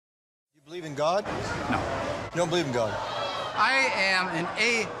Believe in God? No. You don't believe in God? I am an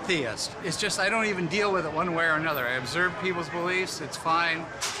atheist. It's just I don't even deal with it one way or another. I observe people's beliefs. It's fine.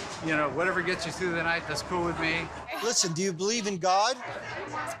 You know, whatever gets you through the night, that's cool with me. Listen, do you believe in God?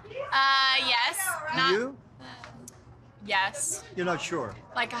 Yes. Do you? Yes. You're not sure.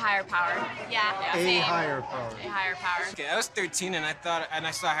 Like a higher power. Yeah. A Same. higher power. A higher power. Okay, I was 13 and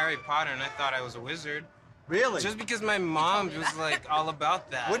I saw Harry Potter and I thought I was a wizard. Really? Just because my mom was like all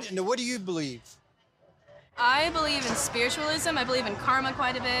about that. What do you believe? I believe in spiritualism. I believe in karma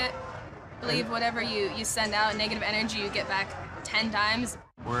quite a bit. Believe whatever you send out, negative energy, you get back 10 times.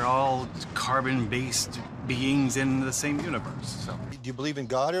 We're all carbon-based beings in the same universe. So. Do you believe in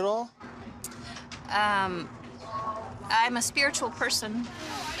God at all? I'm a spiritual person.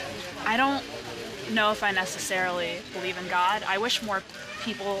 I don't know if I necessarily believe in God. I wish more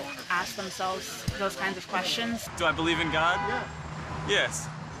people ask themselves those kinds of questions. Do I believe in God? Yeah. Yes.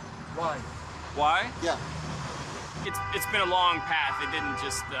 Why? Why? Yeah. It's been a long path. It didn't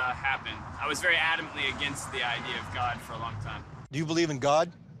just happen. I was very adamantly against the idea of God for a long time. Do you believe in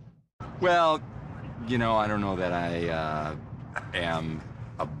God? Well, you know, I don't know that I am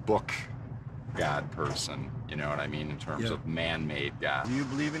a book God person, you know what I mean, in terms of man-made God. Do you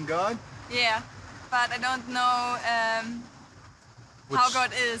believe in God? Yeah, but I don't know how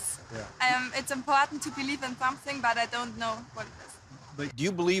God is. Yeah. It's important to believe in something, but I don't know what it is. But do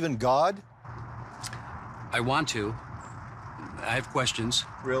you believe in God? I want to. I have questions.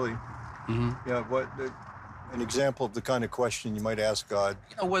 Really? Mm-hmm. Yeah, an example of the kind of question you might ask God.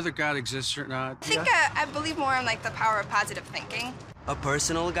 You know, whether God exists or not. I think I believe more in like the power of positive thinking. A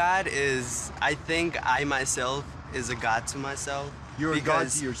personal God is, I think I myself is a God to myself. You're a God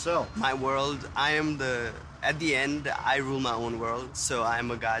to yourself. My world, at the end, I rule my own world, so I am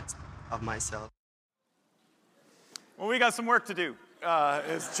a God of myself. Well, we got some work to do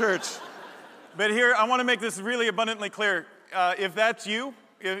as church. But here, I want to make this really abundantly clear. If that's you,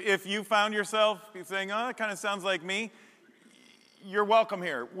 if you found yourself saying, oh, that kind of sounds like me, you're welcome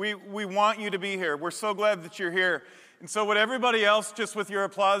here. We want you to be here. We're so glad that you're here. And so would everybody else, just with your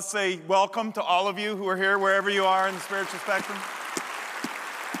applause, say welcome to all of you who are here, wherever you are in the spiritual spectrum?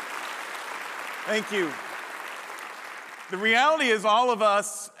 Thank you. The reality is all of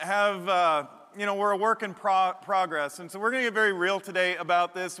us have, we're a work in progress. And so we're going to get very real today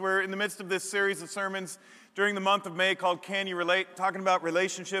about this. We're in the midst of this series of sermons during the month of May called Can You Relate? Talking about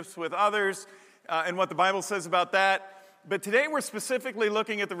relationships with others and what the Bible says about that. But today we're specifically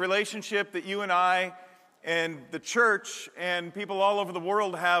looking at the relationship that you and I and the church and people all over the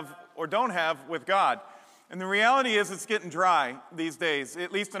world have or don't have with God. And the reality is it's getting dry these days,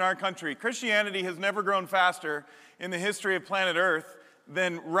 at least in our country. Christianity has never grown faster in the history of planet Earth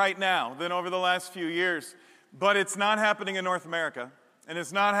than right now, than over the last few years. But it's not happening in North America, and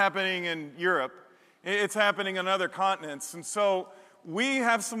it's not happening in Europe. It's happening on other continents. And so we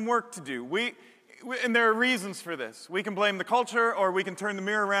have some work to do. And there are reasons for this. We can blame the culture, or we can turn the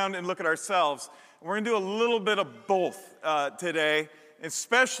mirror around and look at ourselves. We're going to do a little bit of both today,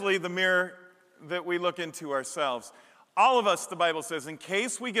 especially the mirror that we look into ourselves. All of us, the Bible says, in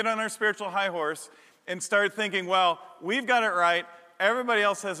case we get on our spiritual high horse and start thinking, well, we've got it right, everybody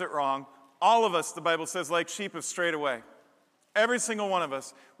else has it wrong, all of us, the Bible says, like sheep have strayed away. Every single one of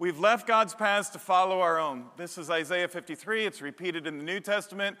us. We've left God's paths to follow our own. This is Isaiah 53. It's repeated in the New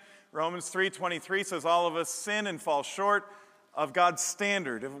Testament. Romans 3:23 says all of us sin and fall short of God's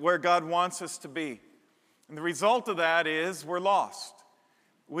standard, of where God wants us to be. And the result of that is we're lost.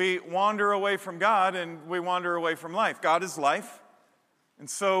 We wander away from God and we wander away from life. God is life. And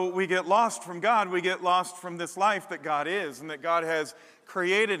so we get lost from God. We get lost from this life that God is and that God has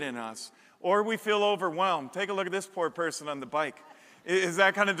created in us. Or we feel overwhelmed. Take a look at this poor person on the bike. Does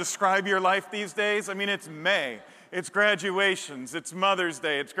that kind of describe your life these days? I mean, it's May. It's graduations. It's Mother's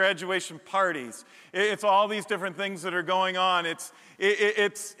Day. It's graduation parties. It's all these different things that are going on. It's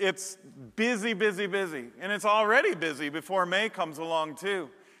busy, busy, busy. And it's already busy before May comes along, too.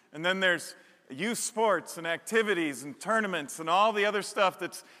 And then there's youth sports and activities and tournaments and all the other stuff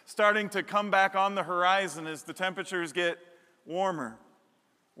that's starting to come back on the horizon as the temperatures get warmer.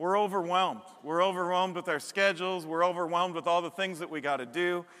 We're overwhelmed. We're overwhelmed with our schedules. We're overwhelmed with all the things that we got to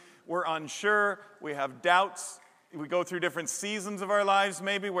do. We're unsure. We have doubts. We go through different seasons of our lives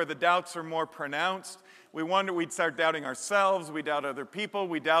maybe where the doubts are more pronounced. We'd start doubting ourselves. We doubt other people.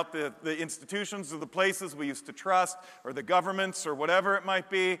 We doubt the institutions or the places we used to trust or the governments or whatever it might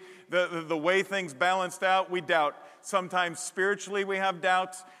be, the way things balanced out. We doubt. Sometimes spiritually we have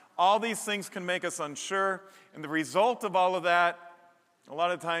doubts. All these things can make us unsure. And the result of all of that, a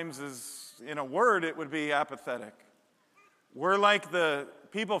lot of times is, in a word, it would be apathetic. We're like the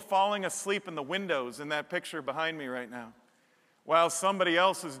people falling asleep in the windows in that picture behind me right now, while somebody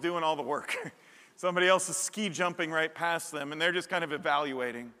else is doing all the work. Somebody else is ski jumping right past them, and they're just kind of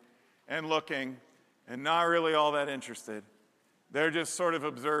evaluating and looking and not really all that interested. They're just sort of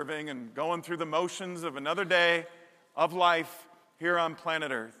observing and going through the motions of another day of life here on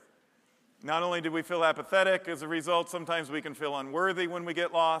planet Earth. Not only do we feel apathetic as a result, sometimes we can feel unworthy when we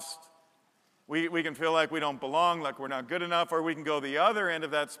get lost. We can feel like we don't belong, like we're not good enough, or we can go the other end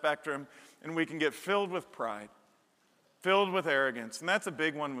of that spectrum and we can get filled with pride, filled with arrogance. And that's a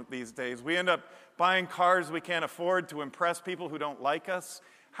big one these days. We end up buying cars we can't afford to impress people who don't like us.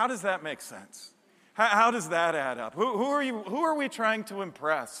 How does that make sense? How does that add up? Who are we trying to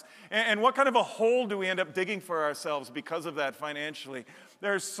impress? And what kind of a hole do we end up digging for ourselves because of that financially?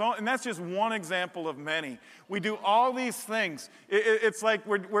 And that's just one example of many. We do all these things. It's like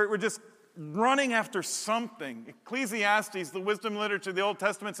we're just running after something. Ecclesiastes, the wisdom literature, the Old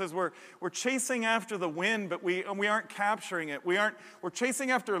Testament says we're chasing after the wind, but we aren't capturing it. We're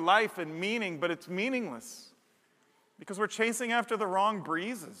chasing after life and meaning, but it's meaningless because we're chasing after the wrong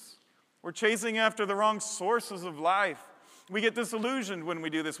breezes. We're chasing after the wrong sources of life. We get disillusioned when we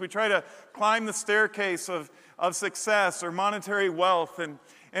do this. We try to climb the staircase of success or monetary wealth,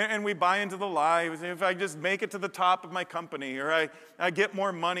 and we buy into the lie. If I just make it to the top of my company, or I get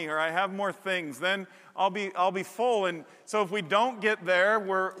more money, or I have more things, then I'll be full. And so if we don't get there,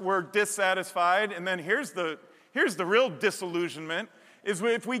 we're dissatisfied. And then here's the real disillusionment, is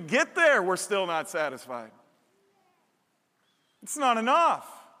if we get there, we're still not satisfied. It's not enough.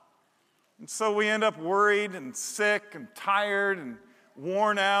 And so we end up worried and sick and tired and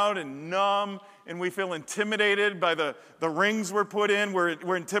worn out and numb, and we feel intimidated by the rings we're put in.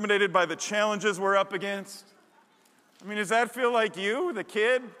 We're intimidated by the challenges we're up against. I mean, does that feel like you, the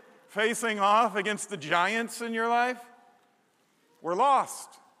kid, facing off against the giants in your life? We're lost.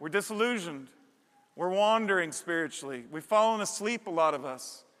 We're disillusioned. We're wandering spiritually. We've fallen asleep, a lot of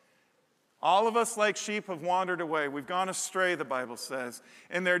us. All of us, like sheep, have wandered away. We've gone astray, the Bible says.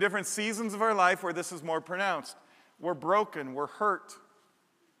 And there are different seasons of our life where this is more pronounced. We're broken. We're hurt.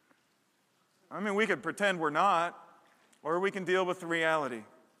 I mean, we could pretend we're not, or we can deal with the reality.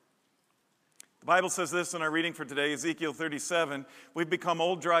 The Bible says this in our reading for today, Ezekiel 37, we've become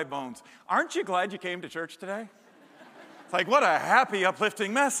old, dry bones. Aren't you glad you came to church today? It's like, what a happy,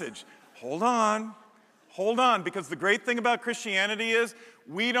 uplifting message. Hold on, because the great thing about Christianity is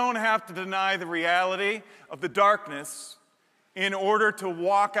we don't have to deny the reality of the darkness in order to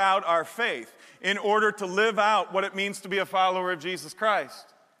walk out our faith, in order to live out what it means to be a follower of Jesus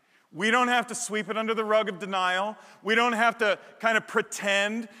Christ. We don't have to sweep it under the rug of denial. We don't have to kind of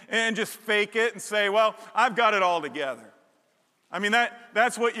pretend and just fake it and say, well, I've got it all together. I mean,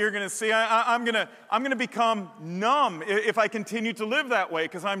 that's what you're going to see. I'm going to become numb if I continue to live that way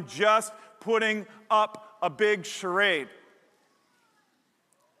because I'm just putting up a big charade.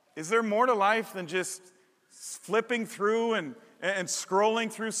 Is there more to life than just flipping through and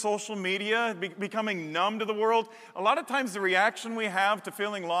scrolling through social media, becoming numb to the world? A lot of times the reaction we have to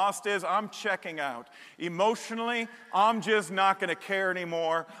feeling lost is, I'm checking out. Emotionally, I'm just not going to care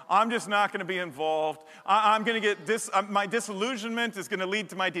anymore. I'm just not going to be involved. I'm going to get my disillusionment is going to lead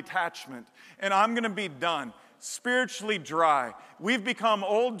to my detachment, and I'm going to be done. Spiritually dry. We've become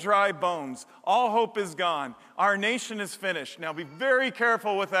old, dry bones. All hope is gone. Our nation is finished. Now be very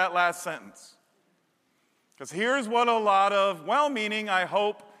careful with that last sentence. Because here's what a lot of well-meaning, I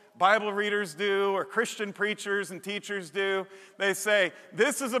hope, Bible readers do, or Christian preachers and teachers do. They say,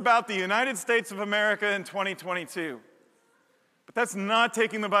 this is about the United States of America in 2022. But that's not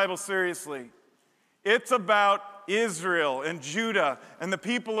taking the Bible seriously. It's about Israel and Judah and the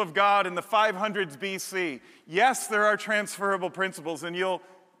people of God in the 500s BC. Yes, there are transferable principles, and you'll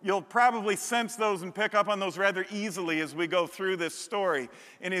probably sense those and pick up on those rather easily as we go through this story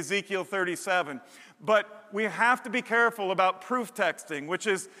in Ezekiel 37. But we have to be careful about proof texting, which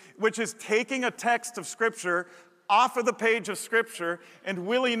is taking a text of Scripture off of the page of Scripture and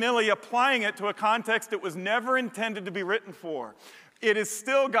willy-nilly applying it to a context it was never intended to be written for. It is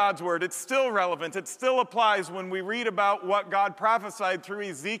still God's word. It's still relevant. It still applies when we read about what God prophesied through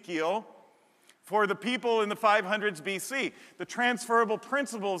Ezekiel for the people in the 500s BC. The transferable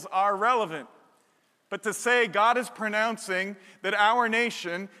principles are relevant. But to say God is pronouncing that our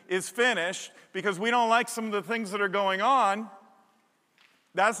nation is finished because we don't like some of the things that are going on,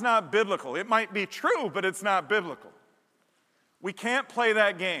 that's not biblical. It might be true, but it's not biblical. We can't play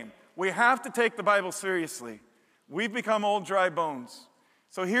that game. We have to take the Bible seriously. We've become old, dry bones.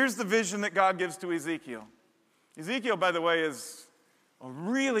 So here's the vision that God gives to Ezekiel. Ezekiel, by the way, is a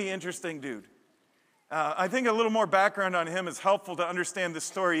really interesting dude. I think a little more background on him is helpful to understand this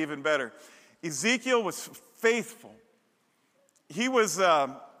story even better. Ezekiel was faithful. He was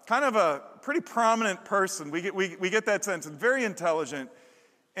kind of a pretty prominent person. We get that sense, and very intelligent.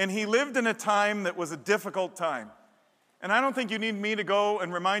 And he lived in a time that was a difficult time. And I don't think you need me to go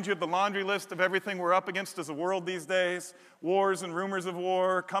and remind you of the laundry list of everything we're up against as a world these days. Wars and rumors of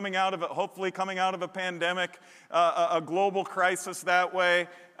war, hopefully coming out of a pandemic, a global crisis that way.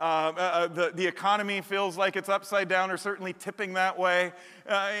 The economy feels like it's upside down or certainly tipping that way.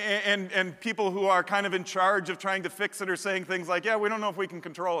 And people who are kind of in charge of trying to fix it are saying things like, yeah, we don't know if we can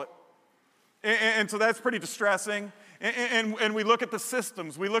control it. And so that's pretty distressing. And we look at the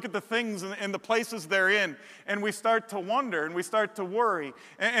systems, we look at the things and the places they're in, and we start to wonder, and we start to worry,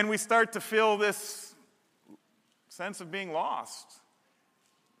 and we start to feel this sense of being lost.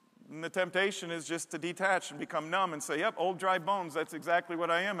 And the temptation is just to detach and become numb and say, yep, old dry bones, that's exactly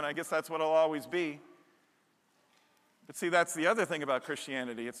what I am, and I guess that's what I'll always be. But see, that's the other thing about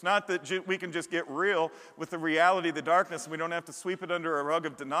Christianity. It's not that we can just get real with the reality of the darkness and we don't have to sweep it under a rug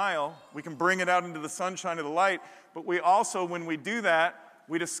of denial. We can bring it out into the sunshine of the light. But we also, when we do that,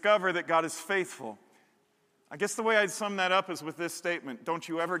 we discover that God is faithful. I guess the way I'd sum that up is with this statement: don't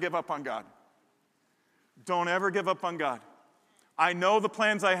you ever give up on God. Don't ever give up on God. I know the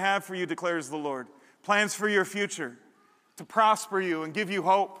plans I have for you, declares the Lord. Plans for your future, to prosper you and give you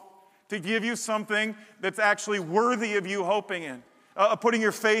hope. To give you something that's actually worthy of you hoping in, of putting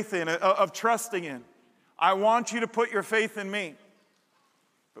your faith in, of trusting in. I want you to put your faith in me.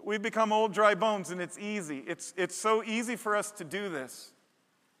 But we've become old dry bones, and it's easy. It's so easy for us to do this.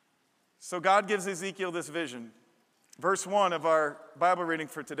 So God gives Ezekiel this vision. Verse 1 of our Bible reading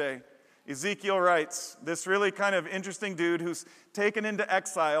for today. Ezekiel writes, this really kind of interesting dude who's taken into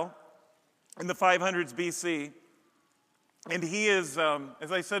exile in the 500s BC. And he is,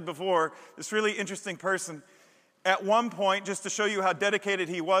 as I said before, this really interesting person. At one point, just to show you how dedicated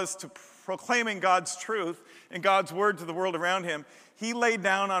he was to proclaiming God's truth and God's word to the world around him, he laid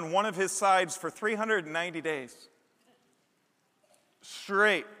down on one of his sides for 390 days.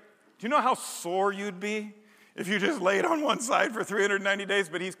 Straight. Do you know how sore you'd be if you just laid on one side for 390 days?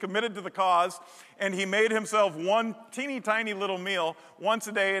 But he's committed to the cause, and he made himself one teeny tiny little meal once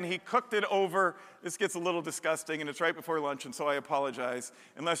a day, and he cooked it over. This gets a little disgusting, and it's right before lunch, and so I apologize,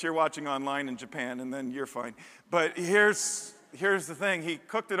 unless you're watching online in Japan, and then you're fine. But here's the thing. He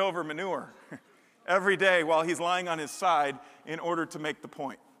cooked it over manure every day while he's lying on his side in order to make the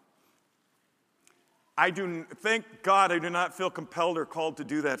point. Thank God I do not feel compelled or called to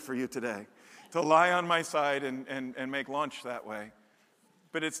do that for you today, to lie on my side and make lunch that way.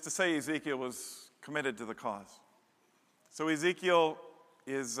 But it's to say Ezekiel was committed to the cause. So Ezekiel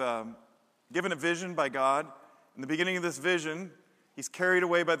is given a vision by God. In the beginning of this vision, he's carried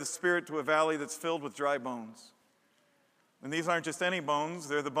away by the Spirit to a valley that's filled with dry bones. And these aren't just any bones.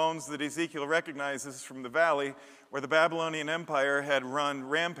 They're the bones that Ezekiel recognizes from the valley where the Babylonian Empire had run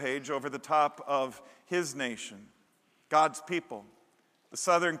rampage over the top of his nation, God's people, the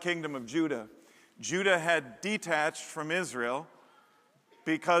southern kingdom of Judah. Judah had detached from Israel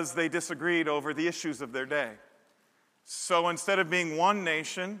because they disagreed over the issues of their day. So instead of being one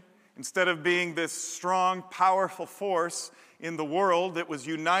nation, instead of being this strong, powerful force in the world that was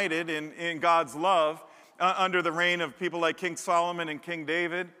united in God's love under the reign of people like King Solomon and King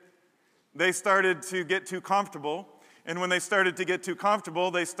David, they started to get too comfortable. And when they started to get too comfortable,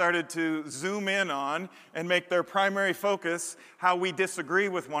 they started to zoom in on and make their primary focus how we disagree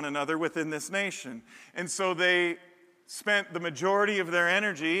with one another within this nation. And so they spent the majority of their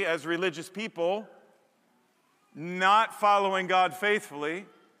energy as religious people not following God faithfully,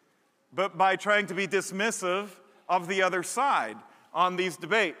 but by trying to be dismissive of the other side on these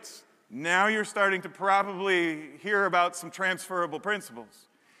debates. Now you're starting to probably hear about some transferable principles.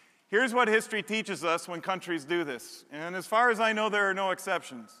 Here's what history teaches us when countries do this. And as far as I know, there are no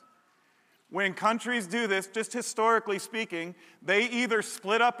exceptions. When countries do this, just historically speaking, they either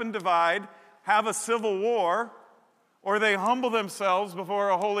split up and divide, have a civil war, or they humble themselves before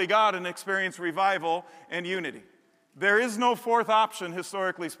a holy God and experience revival and unity. There is no fourth option,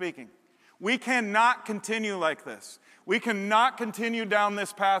 historically speaking. We cannot continue like this. We cannot continue down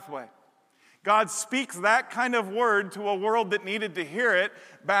this pathway. God speaks that kind of word to a world that needed to hear it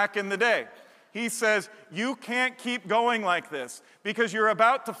back in the day. He says, you can't keep going like this because you're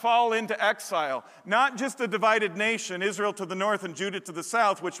about to fall into exile. Not just a divided nation, Israel to the north and Judah to the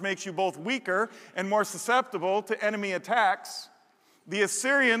south, which makes you both weaker and more susceptible to enemy attacks. The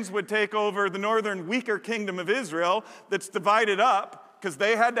Assyrians would take over the northern weaker kingdom of Israel that's divided up because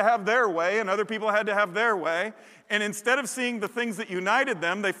they had to have their way and other people had to have their way. And instead of seeing the things that united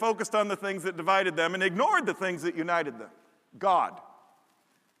them, they focused on the things that divided them and ignored the things that united them. God.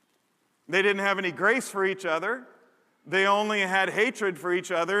 They didn't have any grace for each other. They only had hatred for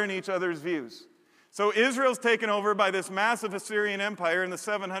each other and each other's views. So Israel's taken over by this massive Assyrian empire in the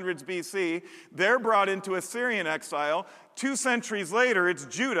 700s BC. They're brought into Assyrian exile. 2 centuries later, it's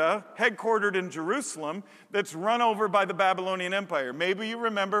Judah, headquartered in Jerusalem, that's run over by the Babylonian Empire. Maybe you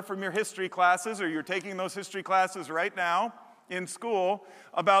remember from your history classes, or you're taking those history classes right now in school,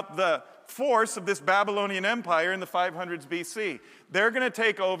 about the force of this Babylonian Empire in the 500s BC. They're going to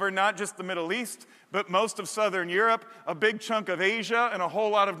take over not just the Middle East, but most of southern Europe, a big chunk of Asia, and a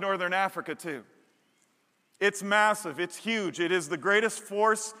whole lot of northern Africa too. It's massive, it's huge. It is the greatest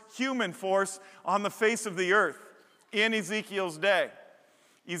force, human force, on the face of the earth in Ezekiel's day.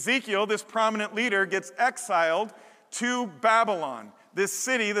 Ezekiel, this prominent leader, gets exiled to Babylon, this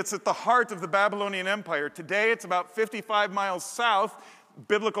city that's at the heart of the Babylonian Empire. Today, it's about 55 miles south,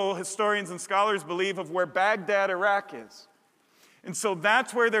 biblical historians and scholars believe, of where Baghdad, Iraq is. And so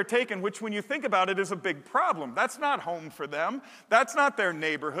that's where they're taken, which when you think about it is a big problem. That's not home for them. That's not their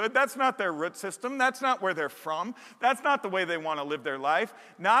neighborhood. That's not their root system. That's not where they're from. That's not the way they want to live their life.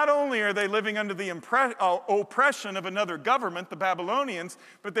 Not only are they living under the oppression of another government, the Babylonians,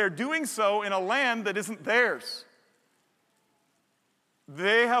 but they're doing so in a land that isn't theirs.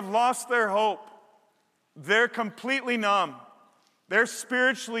 They have lost their hope. They're completely numb. They're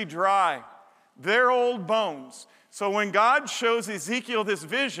spiritually dry. They're old bones. So when God shows Ezekiel this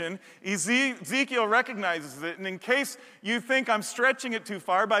vision, Ezekiel recognizes it. And in case you think I'm stretching it too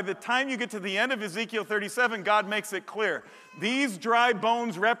far, by the time you get to the end of Ezekiel 37, God makes it clear. These dry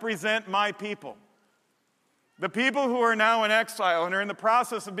bones represent my people. The people who are now in exile and are in the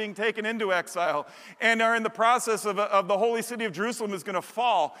process of being taken into exile and are in the process of the holy city of Jerusalem is going to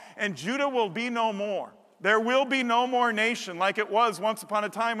fall, and Judah will be no more. There will be no more nation like it was once upon a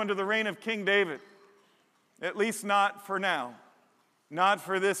time under the reign of King David. At least not for now. Not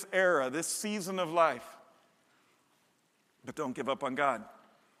for this era, this season of life. But don't give up on God,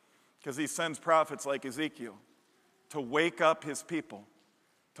 because he sends prophets like Ezekiel to wake up his people,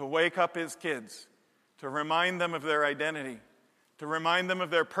 to wake up his kids, to remind them of their identity, to remind them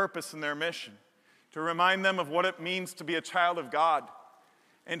of their purpose and their mission, to remind them of what it means to be a child of God.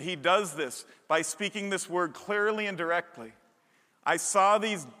 And he does this by speaking this word clearly and directly. I saw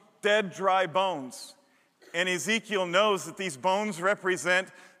these dead, dry bones. And Ezekiel knows that these bones represent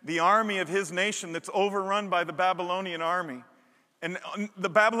the army of his nation that's overrun by the Babylonian army. And the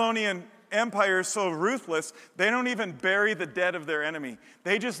Babylonian Empire is so ruthless, they don't even bury the dead of their enemy.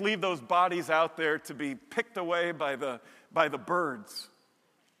 They just leave those bodies out there to be picked away by the birds.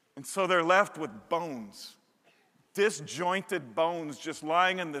 And so they're left with bones, disjointed bones just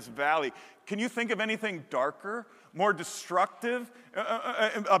lying in this valley. Can you think of anything darker, more destructive,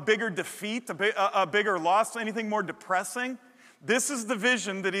 a bigger defeat, a bigger loss, anything more depressing? This is the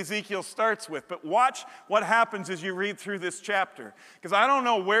vision that Ezekiel starts with. But watch what happens as you read through this chapter. Because I don't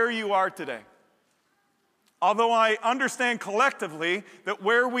know where you are today. Although I understand collectively that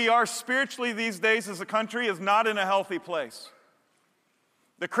where we are spiritually these days as a country is not in a healthy place.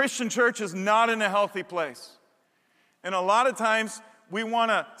 The Christian church is not in a healthy place. And a lot of times we want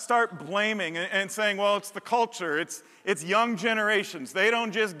to start blaming and saying, well, it's the culture, it's young generations. They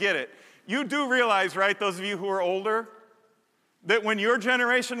don't just get it. You do realize, right, those of you who are older, that when your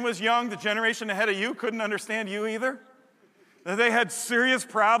generation was young, the generation ahead of you couldn't understand you either? That they had serious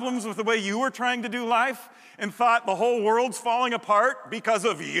problems with the way you were trying to do life and thought the whole world's falling apart because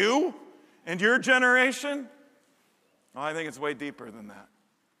of you and your generation? Well, I think it's way deeper than that.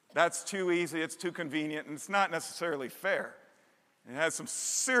 That's too easy, it's too convenient, and it's not necessarily fair. It has some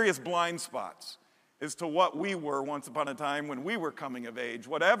serious blind spots as to what we were once upon a time when we were coming of age,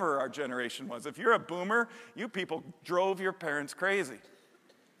 whatever our generation was. If you're a boomer, you people drove your parents crazy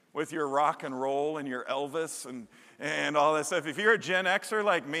with your rock and roll and your Elvis and all that stuff. If you're a Gen Xer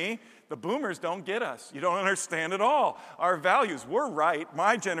like me, the boomers don't get us. You don't understand at all. Our values, we're right.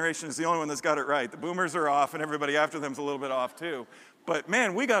 My generation is the only one that's got it right. The boomers are off, and everybody after them's a little bit off too. But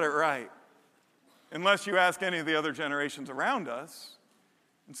man, we got it right. Unless you ask any of the other generations around us.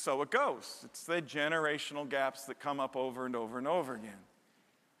 And so it goes. It's the generational gaps that come up over and over and over again.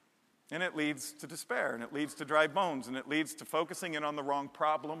 And it leads to despair, and it leads to dry bones, and it leads to focusing in on the wrong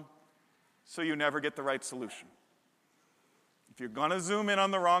problem so you never get the right solution. If you're going to zoom in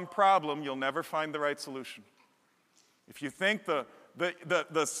on the wrong problem, you'll never find the right solution. If you think the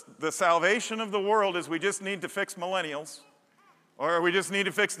salvation of the world is we just need to fix millennials, or we just need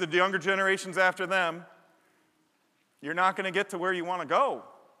to fix the younger generations after them, you're not going to get to where you want to go,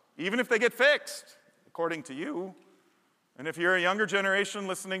 even if they get fixed, according to you. And if you're a younger generation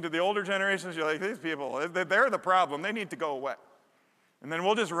listening to the older generations, you're like, these people, they're the problem. They need to go away. And then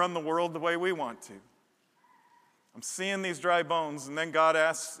we'll just run the world the way we want to. I'm seeing these dry bones, and then God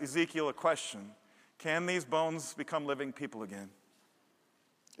asks Ezekiel a question. Can these bones become living people again?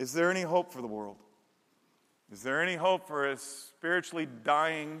 Is there any hope for the world? Is there any hope for a spiritually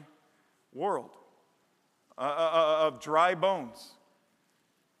dying world of dry bones?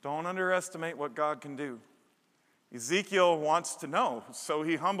 Don't underestimate what God can do. Ezekiel wants to know, so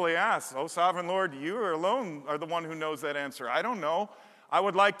he humbly asks, "Oh, sovereign Lord, you alone are the one who knows that answer. I don't know. I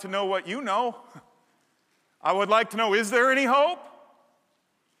would like to know what you know. I would like to know, is there any hope?"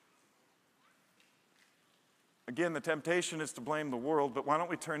 Again, the temptation is to blame the world, but why don't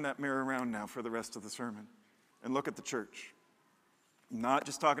we turn that mirror around now for the rest of the sermon and look at the church. I'm not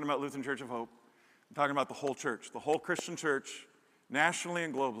just talking about Lutheran Church of Hope. I'm talking about the whole church, the whole Christian church, nationally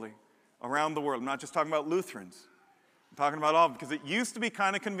and globally, around the world. I'm not just talking about Lutherans. I'm talking about all, because it used to be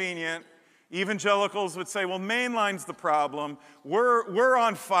kind of convenient. Evangelicals would say, well, mainline's the problem. We're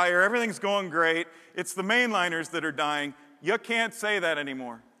on fire. Everything's going great. It's the mainliners that are dying. You can't say that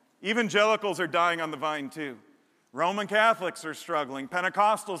anymore. Evangelicals are dying on the vine too. Roman Catholics are struggling.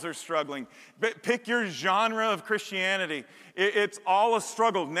 Pentecostals are struggling. Pick your genre of Christianity. It's all a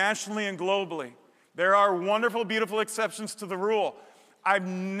struggle, nationally and globally. There are wonderful, beautiful exceptions to the rule. I've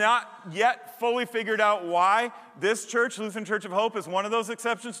not yet fully figured out why this church, Lutheran Church of Hope, is one of those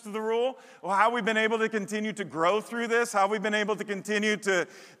exceptions to the rule. Well, how we've been able to continue to grow through this, how we've been able to continue to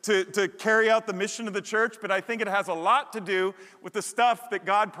carry out the mission of the church, but I think it has a lot to do with the stuff that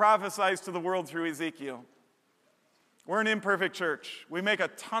God prophesies to the world through Ezekiel. We're an imperfect church. We make a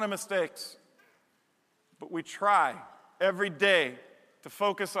ton of mistakes, but we try every day to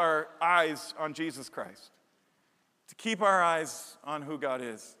focus our eyes on Jesus Christ, to keep our eyes on who God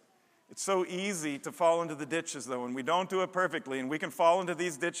is. It's so easy to fall into the ditches, though, and we don't do it perfectly, and we can fall into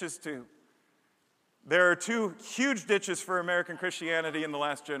these ditches too. There are two huge ditches for American Christianity in the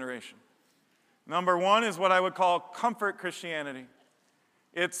last generation. Number one is what I would call comfort Christianity.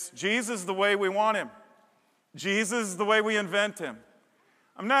 It's Jesus the way we want him. Jesus the way we invent him.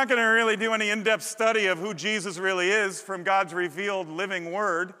 I'm not going to really do any in-depth study of who Jesus really is from God's revealed living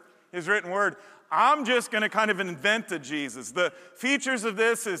word, his written word. I'm just going to kind of invent a Jesus. The features of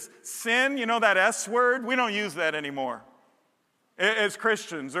this is sin, you know that S word? We don't use that anymore as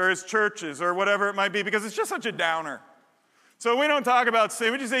Christians or as churches or whatever it might be, because it's just such a downer. So we don't talk about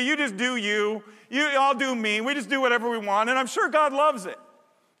sin. We just say, you just do you. I'll do me. We just do whatever we want, and I'm sure God loves it.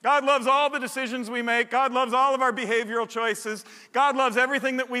 God loves all the decisions we make. God loves all of our behavioral choices. God loves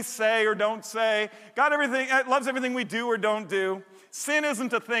everything that we say or don't say. God loves everything we do or don't do. Sin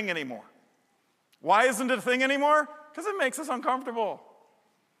isn't a thing anymore. Why isn't it a thing anymore? Because it makes us uncomfortable.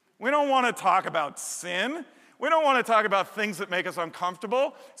 We don't want to talk about sin. We don't want to talk about things that make us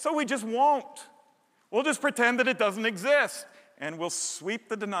uncomfortable, so we just won't. We'll just pretend that it doesn't exist, and we'll sweep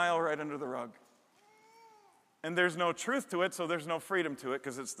the denial right under the rug. And there's no truth to it, so there's no freedom to it,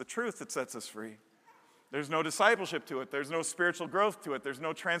 because it's the truth that sets us free. There's no discipleship to it. There's no spiritual growth to it. There's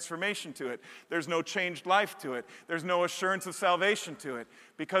no transformation to it. There's no changed life to it. There's no assurance of salvation to it,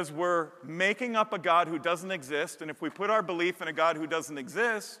 because we're making up a God who doesn't exist, and if we put our belief in a God who doesn't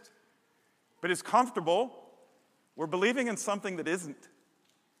exist, but is comfortable, we're believing in something that isn't.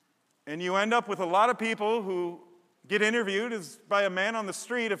 And you end up with a lot of people who get interviewed by a man on the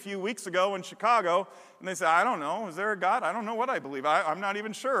street a few weeks ago in Chicago, and they say, I don't know, is there a God? I don't know what I believe. I'm not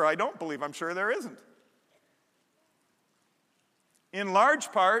even sure. I don't believe. I'm sure there isn't. In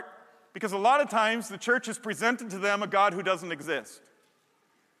large part, because a lot of times the church has presented to them a God who doesn't exist.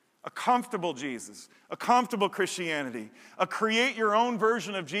 A comfortable Jesus, a comfortable Christianity, a create your own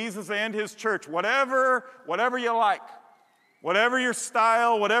version of Jesus and his church, whatever you like. Whatever your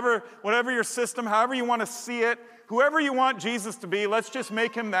style, whatever your system, however you want to see it, whoever you want Jesus to be, let's just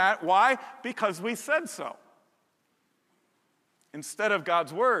make him that. Why? Because we said so. Instead of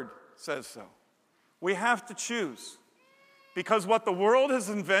God's word says so. We have to choose. Because what the world has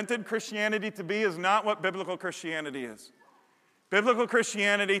invented Christianity to be is not what biblical Christianity is. Biblical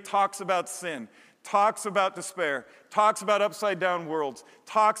Christianity talks about sin, talks about despair, talks about upside-down worlds,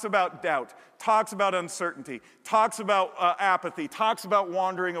 talks about doubt, talks about uncertainty, talks about apathy, talks about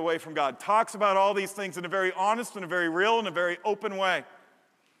wandering away from God, talks about all these things in a very honest and a very real and a very open way,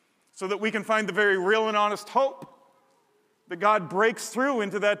 so that we can find the very real and honest hope that God breaks through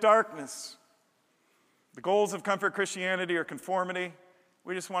into that darkness. The goals of comfort Christianity are conformity.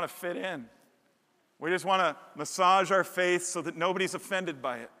 We just want to fit in. We just want to massage our faith so that nobody's offended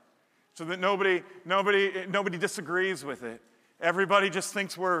by it. so that nobody disagrees with it. Everybody just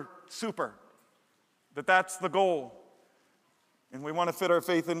thinks we're super, that's the goal. And we want to fit our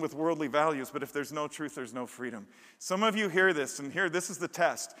faith in with worldly values, but if there's no truth, there's no freedom. Some of you hear this, and this is the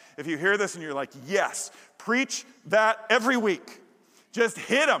test. If you hear this and you're like, yes, preach that every week. Just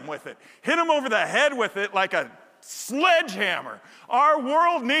hit them with it. Hit them over the head with it like a sledgehammer. Our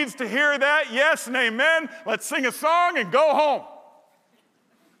world needs to hear that. Yes and amen. Let's sing a song and go home.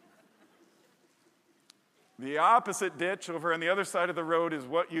 The opposite ditch over on the other side of the road is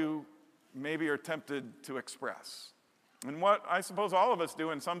what you maybe are tempted to express. And what I suppose all of us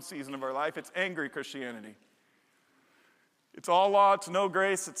do in some season of our life, it's angry Christianity. It's all law, it's no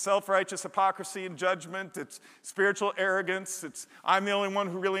grace, it's self-righteous hypocrisy and judgment, it's spiritual arrogance, it's I'm the only one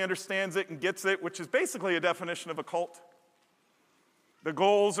who really understands it and gets it, which is basically a definition of a cult. The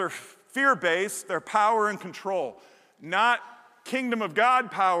goals are fear-based, they're power and control. Not kingdom of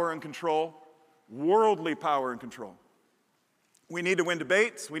God power and control, worldly power and control. We need to win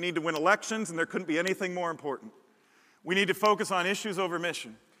debates, we need to win elections, and there couldn't be anything more important. We need to focus on issues over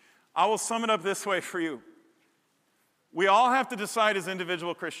mission. I will sum it up this way for you. We all have to decide as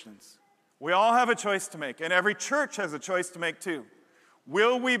individual Christians. We all have a choice to make, and every church has a choice to make too.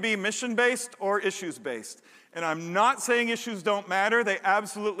 Will we be mission-based or issues-based? And I'm not saying issues don't matter, they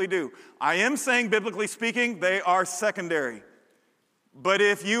absolutely do. I am saying, biblically speaking, they are secondary. But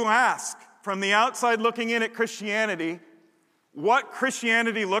if you ask, from the outside looking in at Christianity, what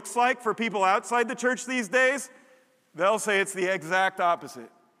Christianity looks like for people outside the church these days, they'll say it's the exact opposite.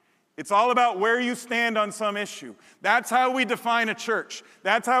 It's all about where you stand on some issue. That's how we define a church.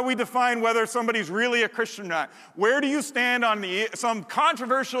 That's how we define whether somebody's really a Christian or not. Where do you stand on some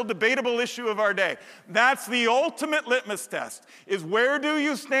controversial, debatable issue of our day? That's the ultimate litmus test, is where do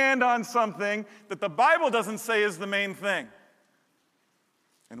you stand on something that the Bible doesn't say is the main thing.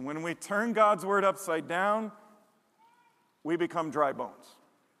 And when we turn God's word upside down, we become dry bones.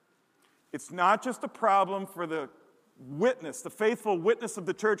 It's not just a problem for the witness, the faithful witness of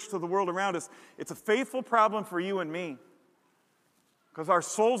the church to the world around us. It's a faithful problem for you and me, because our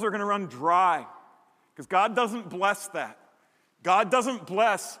souls are going to run dry, because God doesn't bless that. God doesn't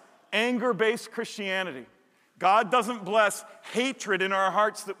bless anger-based Christianity. God doesn't bless hatred in our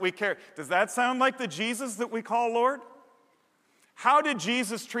hearts that we carry. Does that sound like the Jesus that we call Lord? How did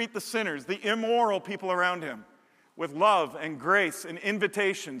Jesus treat the sinners, the immoral people around him? With love and grace and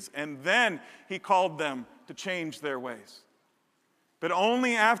invitations, and then he called them to change their ways. But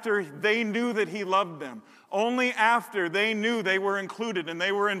only after they knew that he loved them. Only after they knew they were included and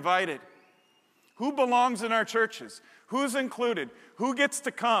they were invited. Who belongs in our churches? Who's included? Who gets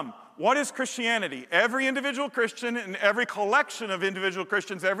to come? What is Christianity? Every individual Christian and every collection of individual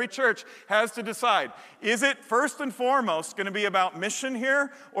Christians, every church has to decide. Is it first and foremost going to be about mission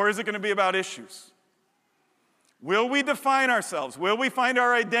here, or is it going to be about issues? Will we define ourselves? Will we find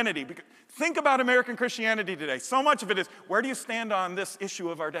our identity? Think about American Christianity today. So much of it is, where do you stand on this issue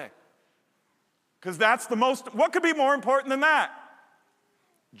of our day? Because that's the most, what could be more important than that?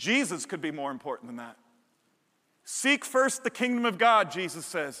 Jesus could be more important than that. Seek first the kingdom of God, Jesus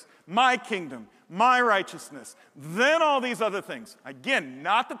says. My kingdom, my righteousness. Then all these other things. Again,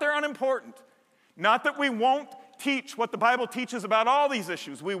 not that they're unimportant. Not that we won't teach what the Bible teaches about all these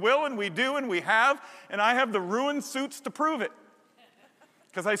issues. We will and we do and we have, and I have the ruined suits to prove it.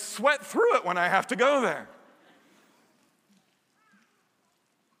 Because I sweat through it when I have to go there.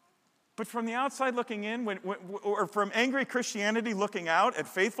 But from the outside looking in, or from angry Christianity looking out at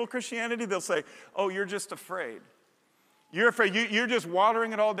faithful Christianity, they'll say, oh, you're just afraid. You're afraid. You're just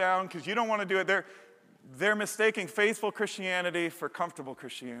watering it all down because you don't want to do it. They're mistaking faithful Christianity for comfortable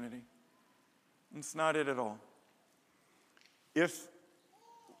Christianity. It's not it at all. If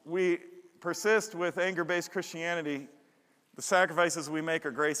we persist with anger-based Christianity, the sacrifices we make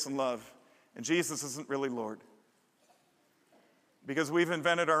are grace and love, and Jesus isn't really Lord. Because we've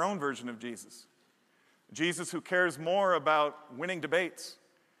invented our own version of Jesus. Jesus who cares more about winning debates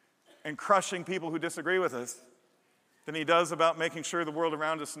and crushing people who disagree with us than he does about making sure the world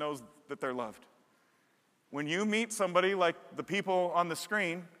around us knows that they're loved. When you meet somebody like the people on the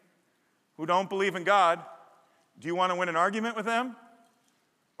screen who don't believe in God, do you want to win an argument with them?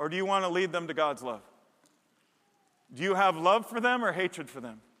 Or do you want to lead them to God's love? Do you have love for them or hatred for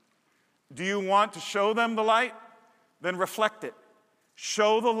them? Do you want to show them the light? Then reflect it.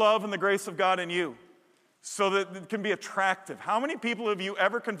 Show the love and the grace of God in you so that it can be attractive. How many people have you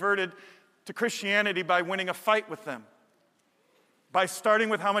ever converted to Christianity by winning a fight with them? By starting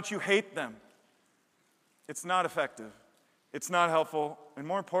with how much you hate them? It's not effective. It's not helpful. And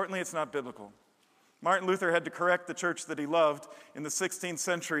more importantly, it's not biblical. Martin Luther had to correct the church that he loved in the 16th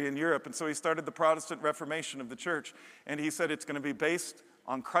century in Europe, and so he started the Protestant Reformation of the church, and he said it's going to be based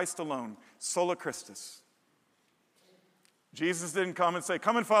on Christ alone, sola Christus. Jesus didn't come and say,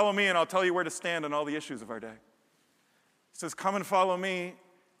 come and follow me and I'll tell you where to stand on all the issues of our day. He says, come and follow me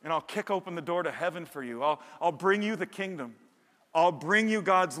and I'll kick open the door to heaven for you. I'll bring you the kingdom. I'll bring you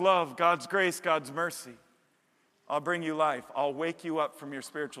God's love, God's grace, God's mercy. I'll bring you life. I'll wake you up from your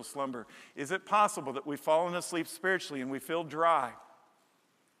spiritual slumber. Is it possible that we've fallen asleep spiritually and we feel dry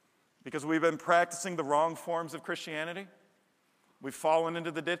because we've been practicing the wrong forms of Christianity? We've fallen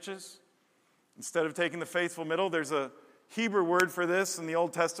into the ditches. Instead of taking the faithful middle, there's a Hebrew word for this in the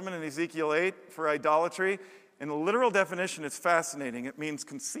Old Testament in Ezekiel 8 for idolatry. In the literal definition, it's fascinating. It means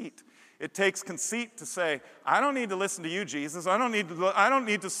conceit. It takes conceit to say, I don't need to listen to you, Jesus. I don't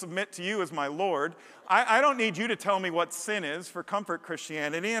need to submit to you as my Lord. I don't need you to tell me what sin is for comfort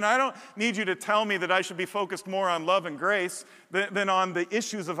Christianity, and I don't need you to tell me that I should be focused more on love and grace than on the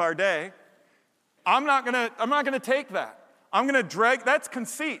issues of our day. I'm not gonna take that. I'm gonna drag, that's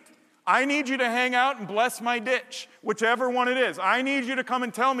conceit. I need you to hang out and bless my ditch, whichever one it is. I need you to come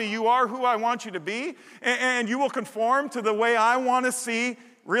and tell me you are who I want you to be, and you will conform to the way I want to see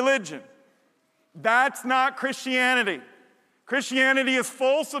religion. That's not Christianity. Christianity is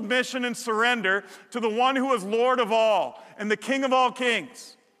full submission and surrender to the one who is Lord of all and the King of all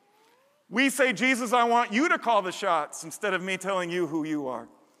kings. We say, Jesus, I want you to call the shots instead of me telling you who you are.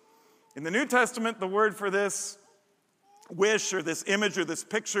 In the New Testament, the word for this wish or this image or this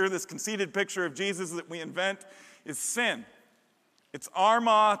picture, this conceited picture of Jesus that we invent is sin. It's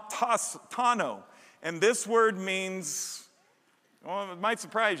armatano. And this word means, well, it might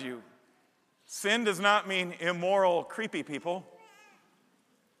surprise you. Sin does not mean immoral, creepy people.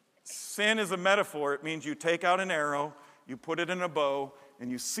 Sin is a metaphor. It means you take out an arrow, you put it in a bow, and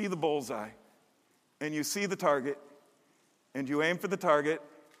you see the bullseye, and you see the target, and you aim for the target,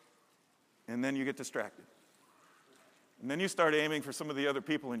 and then you get distracted. And then you start aiming for some of the other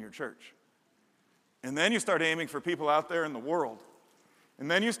people in your church. And then you start aiming for people out there in the world.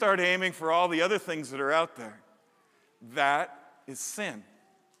 And then you start aiming for all the other things that are out there. That is sin.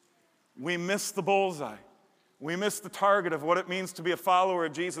 We miss the bullseye. We miss the target of what it means to be a follower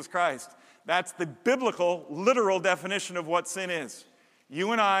of Jesus Christ. That's the biblical, literal definition of what sin is.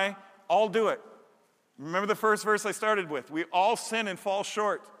 You and I all do it. Remember the first verse I started with? We all sin and fall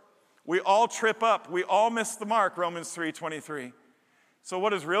short. We all trip up. We all miss the mark, Romans 3:23. So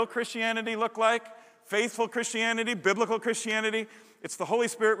what does real Christianity look like? Faithful Christianity, biblical Christianity. It's the Holy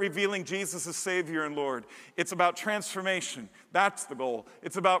Spirit revealing Jesus as Savior and Lord. It's about transformation. That's the goal.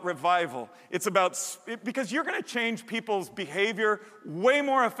 It's about revival. It's about, because you're going to change people's behavior way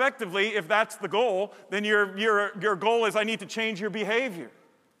more effectively if that's the goal than your goal is I need to change your behavior.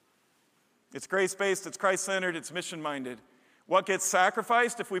 It's grace-based, it's Christ-centered, it's mission-minded. What gets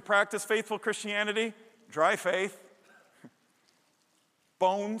sacrificed if we practice faithful Christianity? Dry faith,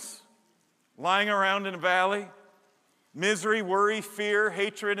 bones, lying around in a valley, misery, worry, fear,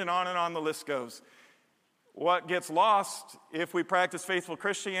 hatred, and on the list goes. What gets lost if we practice faithful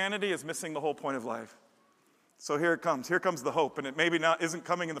Christianity is missing the whole point of life. So here it comes. Here comes the hope, and it maybe isn't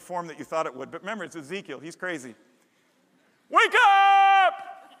coming in the form that you thought it would. But remember, it's Ezekiel. He's crazy. Wake up!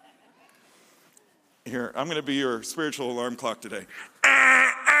 Here, I'm going to be your spiritual alarm clock today.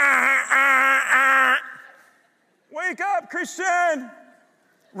 Wake up, Christian!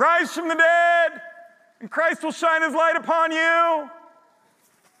 Rise from the dead, and Christ will shine his light upon you.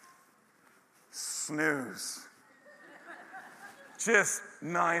 Snooze. Just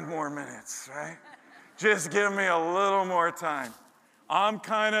 9 more minutes, right? Just give me a little more time. I'm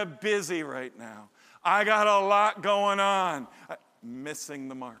kind of busy right now. I got a lot going on. Missing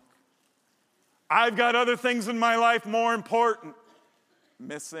the mark. I've got other things in my life more important.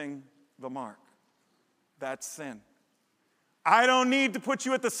 Missing the mark. That's sin. I don't need to put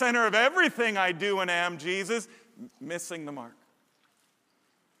you at the center of everything I do and am, Jesus. Missing the mark.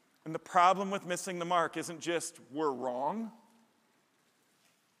 And the problem with missing the mark isn't just we're wrong.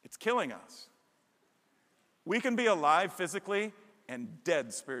 It's killing us. We can be alive physically and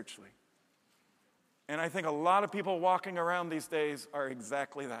dead spiritually. And I think a lot of people walking around these days are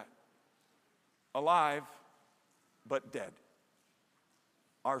exactly that. Alive, but dead.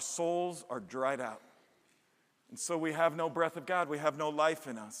 Our souls are dried out. And so we have no breath of God. We have no life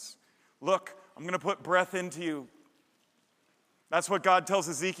in us. Look, I'm going to put breath into you. That's what God tells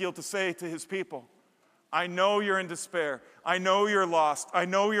Ezekiel to say to his people. I know you're in despair. I know you're lost. I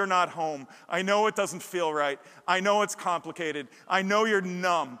know you're not home. I know it doesn't feel right. I know it's complicated. I know you're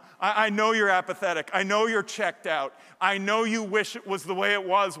numb. I know you're apathetic. I know you're checked out. I know you wish it was the way it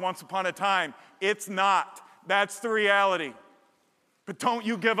was once upon a time. It's not. That's the reality. But don't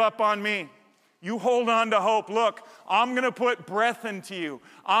you give up on me. You hold on to hope. Look, I'm going to put breath into you.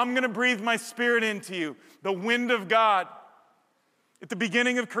 I'm going to breathe my Spirit into you. The wind of God. At the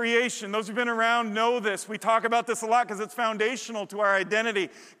beginning of creation, those who've been around know this. We talk about this a lot because it's foundational to our identity.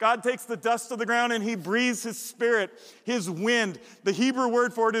 God takes the dust of the ground and he breathes his Spirit, his wind. The Hebrew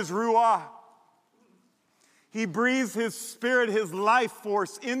word for it is ruah. He breathes his Spirit, his life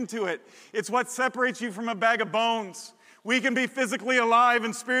force into it. It's what separates you from a bag of bones. We can be physically alive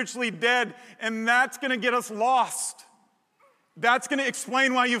and spiritually dead, and that's going to get us lost. That's going to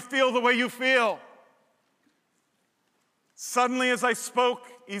explain why you feel the way you feel. Suddenly, as I spoke,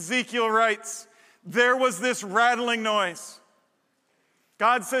 Ezekiel writes, there was this rattling noise.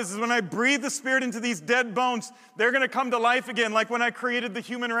 God says, when I breathe the Spirit into these dead bones, they're going to come to life again, like when I created the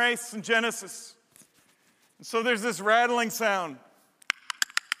human race in Genesis. And so there's this rattling sound.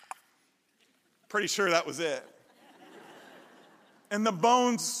 Pretty sure that was it. And the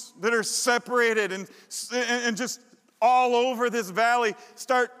bones that are separated and just all over this valley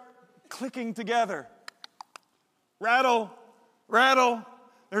start clicking together. Rattle, rattle.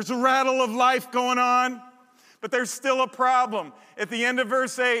 There's a rattle of life going on, but there's still a problem. At the end of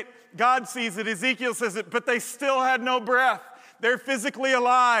verse 8, God sees it, Ezekiel says it, but they still had no breath. They're physically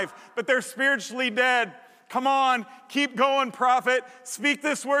alive, but they're spiritually dead. Come on, keep going, prophet. Speak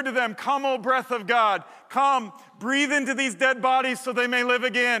this word to them. Come, O breath of God. Come, breathe into these dead bodies so they may live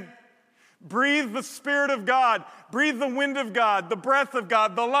again. Breathe the Spirit of God. Breathe the wind of God, the breath of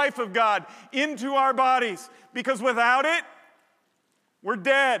God, the life of God into our bodies. Because without it, we're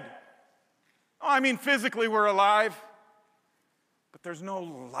dead. Oh, I mean, physically we're alive, but there's no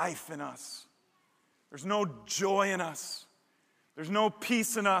life in us. There's no joy in us. There's no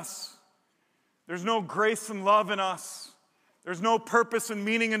peace in us. There's no grace and love in us. There's no purpose and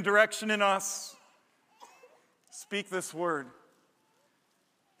meaning and direction in us. Speak this word.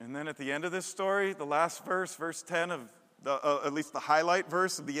 And then at the end of this story, the last verse, verse 10 of at least the highlight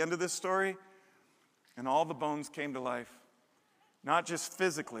verse of the end of this story, and all the bones came to life. Not just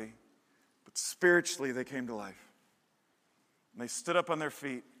physically, but spiritually they came to life. And they stood up on their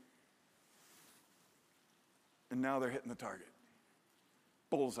feet, and now they're hitting the target.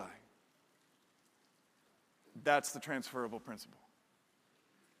 Bullseye. That's the transferable principle.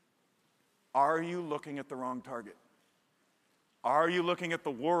 Are you looking at the wrong target? Are you looking at the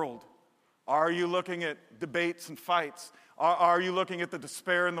world? Are you looking at debates and fights? Are you looking at the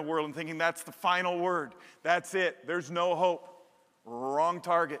despair in the world and thinking that's the final word? That's it. There's no hope. Wrong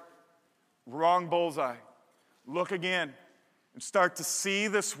target. Wrong bullseye. Look again and start to see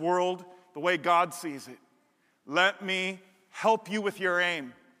this world the way God sees it. Let me help you with your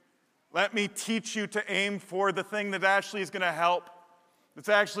aim. Let me teach you to aim for the thing that actually is going to help. That's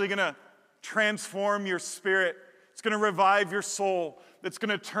actually going to transform your spirit. It's going to revive your soul. That's going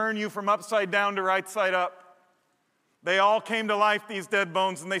to turn you from upside down to right side up. They all came to life, these dead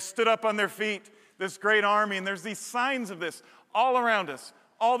bones, and they stood up on their feet, this great army. And there's these signs of this all around us,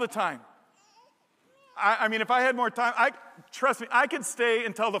 all the time. I mean, if I had more time, trust me, I could stay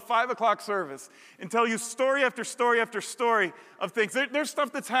until the 5 o'clock service and tell you story after story after story of things. There's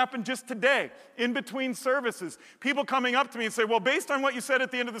stuff that's happened just today in between services. People coming up to me and say, well, based on what you said at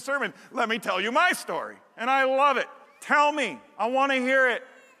the end of the sermon, let me tell you my story. And I love it. Tell me. I want to hear it.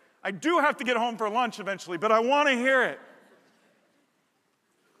 I do have to get home for lunch eventually, but I want to hear it.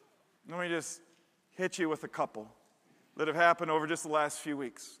 Let me just hit you with a couple that have happened over just the last few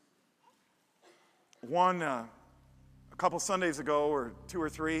weeks. One, a couple Sundays ago, or 2 or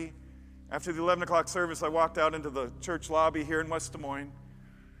 3, after the 11 o'clock service, I walked out into the church lobby here in West Des Moines,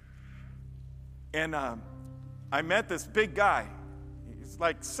 and I met this big guy. He's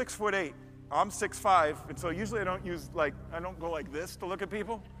like 6'8". I'm 6'5", and so usually I don't go like this to look at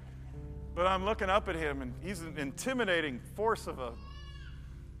people, but I'm looking up at him, and he's an intimidating force of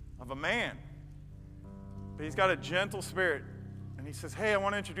a man, but he's got a gentle spirit. And he says, hey, I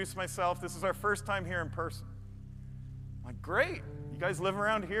want to introduce myself. This is our first time here in person. I'm like, great. You guys live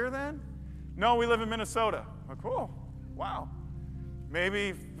around here then? No, we live in Minnesota. I'm like, cool. Wow.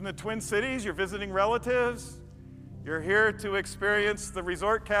 Maybe from the Twin Cities, you're visiting relatives. You're here to experience the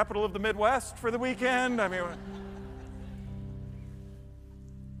resort capital of the Midwest for the weekend. I mean,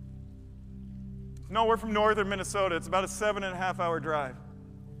 no, we're from northern Minnesota. It's about a 7.5-hour drive.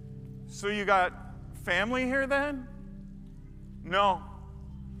 So you got family here then? No.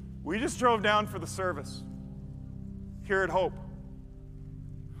 We just drove down for the service here at Hope.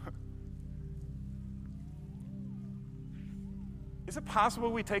 Is it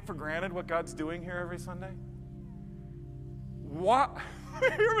possible we take for granted what God's doing here every Sunday? What?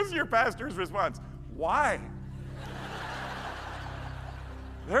 Here was your pastor's response. Why?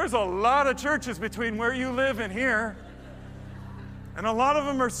 There's a lot of churches between where you live and here, and a lot of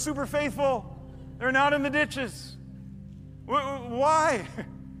them are super faithful. They're not in the ditches. Why?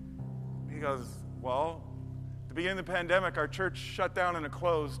 He goes, well, at the beginning of the pandemic, our church shut down and it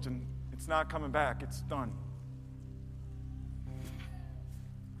closed, and it's not coming back. It's done.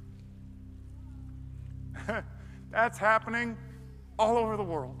 That's happening all over the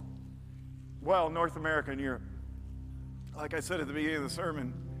world. Well, North America and Europe. Like I said at the beginning of the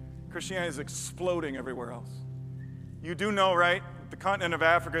sermon, Christianity is exploding everywhere else. You do know, right? The continent of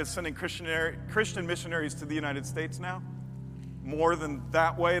Africa is sending Christian missionaries to the United States now. More than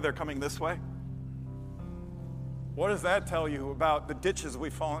that way, they're coming this way. What does that tell you about the ditches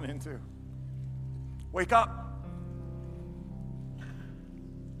we've fallen into? Wake up.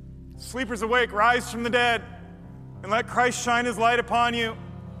 Sleepers awake, rise from the dead, and let Christ shine his light upon you.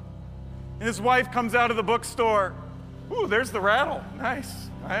 And his wife comes out of the bookstore. Ooh, there's the rattle. Nice.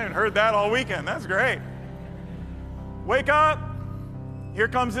 I hadn't heard that all weekend. That's great. Wake up. Here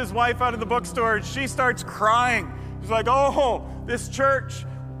comes his wife out of the bookstore, and she starts crying. She's like, oh, this church.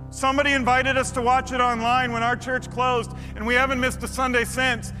 Somebody invited us to watch it online when our church closed, and we haven't missed a Sunday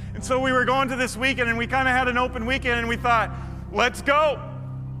since. And so we were going to this weekend, and we kind of had an open weekend, and we thought, let's go.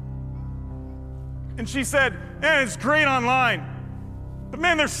 And she said, man, it's great online. But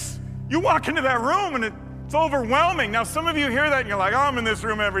man, you walk into that room and it's overwhelming. Now, some of you hear that and you're like, oh, I'm in this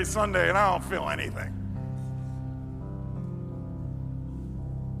room every Sunday and I don't feel anything.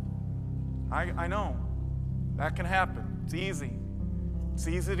 I know. That can happen. It's easy. It's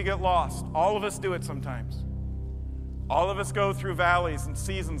easy to get lost. All of us do it sometimes. All of us go through valleys and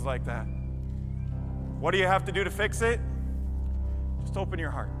seasons like that. What do you have to do to fix it? Just open your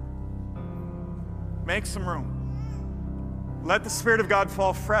heart. Make some room. Let the Spirit of God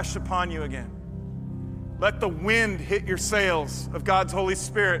fall fresh upon you again. Let the wind hit your sails of God's Holy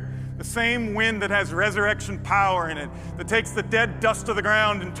Spirit, the same wind that has resurrection power in it, that takes the dead dust of the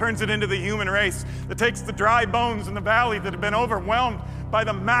ground and turns it into the human race, that takes the dry bones in the valley that have been overwhelmed by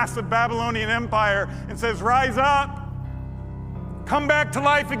the massive Babylonian Empire and says, rise up, come back to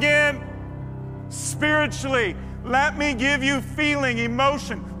life again, spiritually. Let me give you feeling,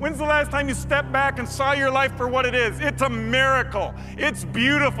 emotion. When's the last time you stepped back and saw your life for what it is? It's a miracle. It's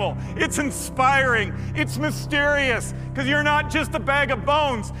beautiful. It's inspiring. It's mysterious because you're not just a bag of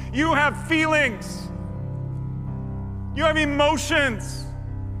bones. You have feelings. You have emotions.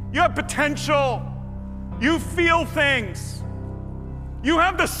 You have potential. You feel things. You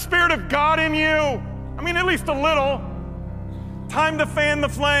have the Spirit of God in you. I mean, at least a little. Time to fan the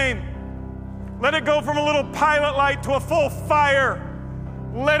flame. Let it go from a little pilot light to a full fire.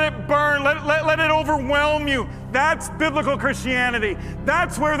 Let it burn. Let it overwhelm you. That's biblical Christianity.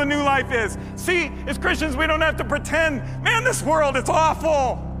 That's where the new life is. See, as Christians, we don't have to pretend, man, this world, it's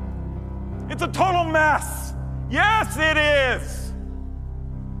awful. It's a total mess. Yes, it is.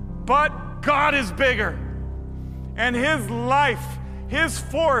 But God is bigger. And His life, His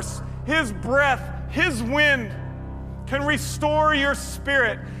force, His breath, His wind can restore your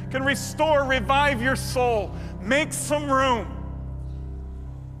spirit, can restore, revive your soul. Make some room.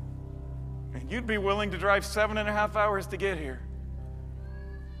 And you'd be willing to drive 7.5 hours to get here.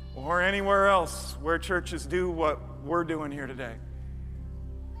 Or anywhere else where churches do what we're doing here today.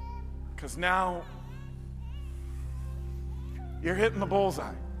 Because now you're hitting the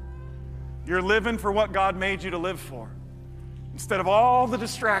bullseye. You're living for what God made you to live for. Instead of all the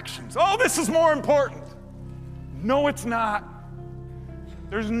distractions. Oh, this is more important. No, it's not.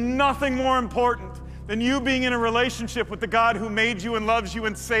 There's nothing more important than you being in a relationship with the God who made you and loves you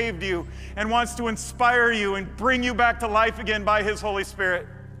and saved you and wants to inspire you and bring you back to life again by His Holy Spirit.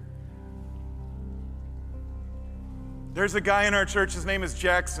 There's a guy in our church, his name is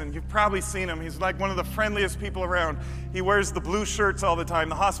Jackson. You've probably seen him. He's like one of the friendliest people around. He wears the blue shirts all the time,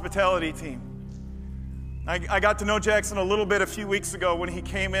 the hospitality team. I got to know Jackson a little bit a few weeks ago when he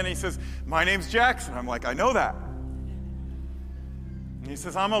came in and he says, my name's Jackson. I'm like, I know that. And he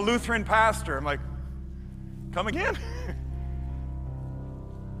says, I'm a Lutheran pastor. I'm like, come again?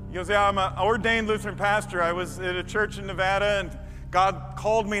 He goes, yeah, I'm an ordained Lutheran pastor. I was at a church in Nevada and God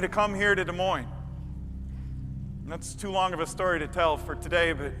called me to come here to Des Moines. And that's too long of a story to tell for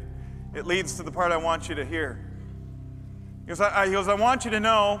today, but it leads to the part I want you to hear. He goes, I want you to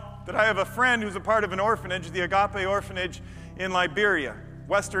know that I have a friend who's a part of an orphanage, the Agape Orphanage in Liberia.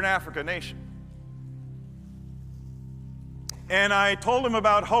 Western Africa nation. And I told him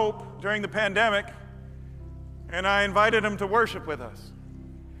about hope during the pandemic, and I invited him to worship with us.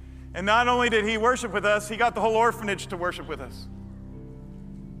 And not only did he worship with us, he got the whole orphanage to worship with us.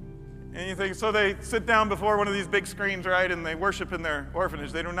 And you think, so they sit down before one of these big screens, right, and they worship in their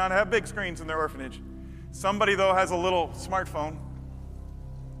orphanage. They do not have big screens in their orphanage. Somebody, though, has a little smartphone.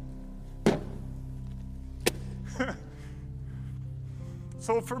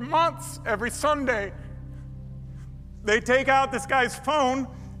 So for months, every Sunday, they take out this guy's phone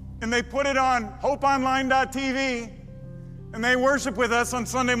and they put it on hopeonline.tv and they worship with us on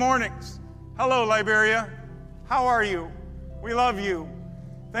Sunday mornings. Hello, Liberia. How are you? We love you.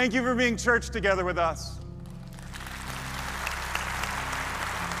 Thank you for being church together with us.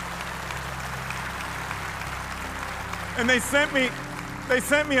 And they sent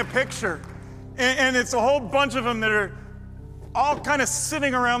me a picture, and it's a whole bunch of them that are all kind of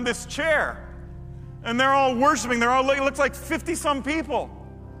sitting around this chair, and they're all worshiping. It looks like 50-some people,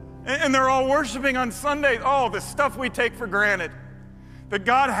 and they're all worshiping on Sunday. Oh, the stuff we take for granted that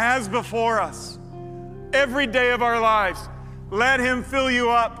God has before us every day of our lives. Let Him fill you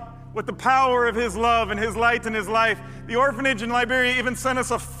up with the power of His love and His light and His life. The orphanage in Liberia even sent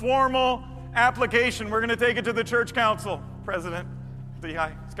us a formal application. We're going to take it to the church council. President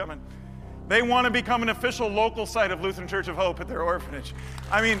D.I. is coming. They want to become an official local site of Lutheran Church of Hope at their orphanage.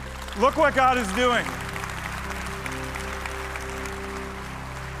 I mean, look what God is doing.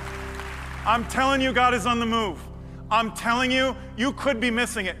 I'm telling you, God is on the move. I'm telling you, you could be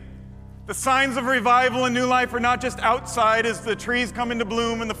missing it. The signs of revival and new life are not just outside as the trees come into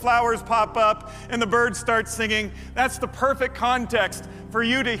bloom and the flowers pop up and the birds start singing. That's the perfect context for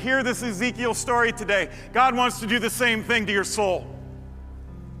you to hear this Ezekiel story today. God wants to do the same thing to your soul.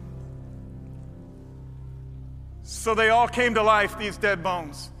 So they all came to life, these dead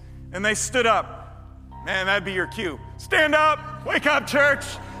bones, and they stood up. Man, that'd be your cue. Stand up, wake up, church.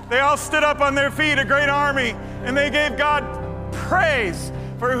 They all stood up on their feet, a great army, and they gave God praise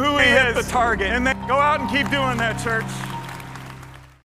for who He is. The target. And they go out and keep doing that, church.